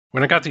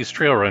When I got these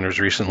trail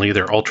runners recently,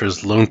 they're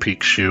Altra's Lone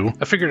Peak shoe,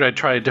 I figured I'd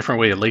try a different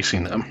way of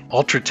lacing them.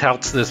 Altra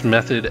touts this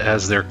method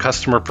as their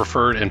customer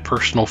preferred and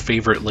personal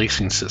favorite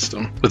lacing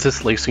system. With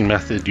this lacing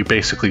method, you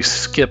basically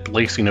skip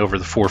lacing over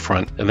the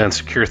forefront and then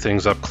secure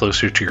things up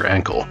closer to your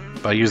ankle.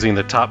 By using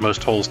the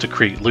topmost holes to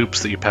create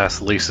loops that you pass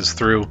the laces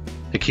through,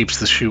 it keeps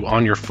the shoe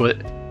on your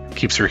foot,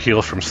 keeps your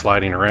heel from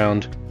sliding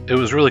around. It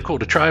was really cool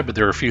to try, but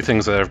there are a few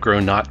things that I've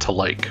grown not to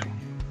like.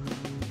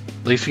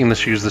 Lacing the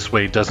shoes this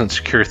way doesn't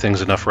secure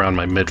things enough around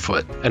my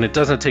midfoot, and it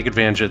doesn't take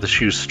advantage of the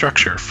shoe's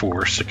structure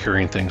for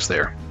securing things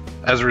there.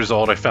 As a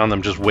result, I found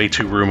them just way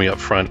too roomy up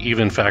front,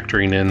 even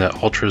factoring in that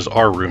Altras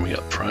are roomy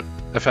up front.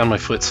 I found my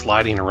foot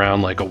sliding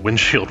around like a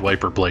windshield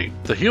wiper blade.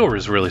 The heel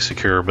was really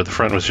secure, but the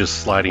front was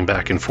just sliding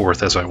back and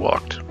forth as I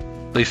walked.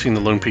 Lacing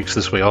the Lone Peaks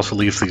this way also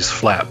leaves these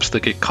flaps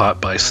that get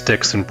caught by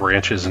sticks and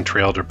branches and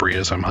trail debris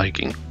as I'm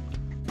hiking.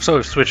 So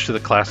I've switched to the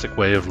classic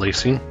way of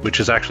lacing,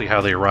 which is actually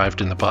how they arrived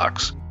in the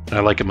box. And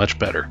I like it much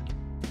better.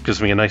 It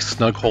gives me a nice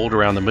snug hold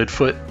around the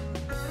midfoot.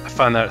 I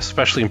find that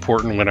especially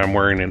important when I'm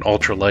wearing an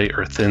ultralight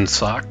or thin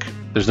sock.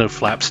 There's no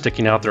flaps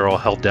sticking out, they're all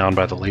held down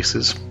by the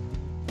laces.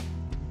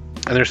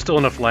 And there's still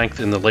enough length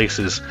in the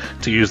laces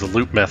to use the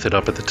loop method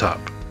up at the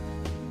top.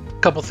 A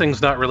couple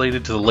things not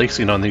related to the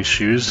lacing on these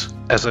shoes.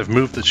 As I've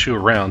moved the shoe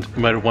around,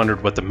 you might have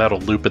wondered what the metal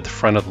loop at the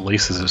front of the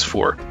laces is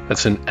for.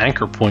 That's an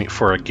anchor point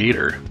for a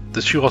gaiter.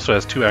 The shoe also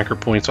has 2 anchor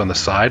points on the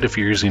side if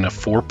you're using a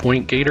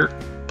 4-point gaiter,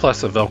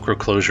 plus a Velcro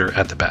closure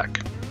at the back.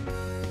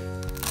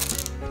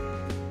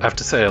 I have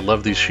to say I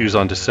love these shoes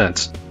on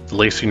descents. The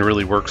lacing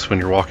really works when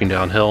you're walking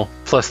downhill,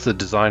 plus the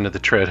design of the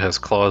tread has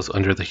claws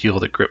under the heel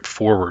that grip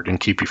forward and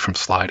keep you from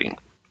sliding.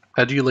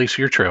 How do you lace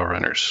your trail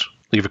runners?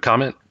 Leave a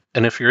comment,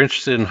 and if you're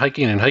interested in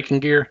hiking and hiking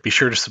gear, be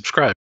sure to subscribe.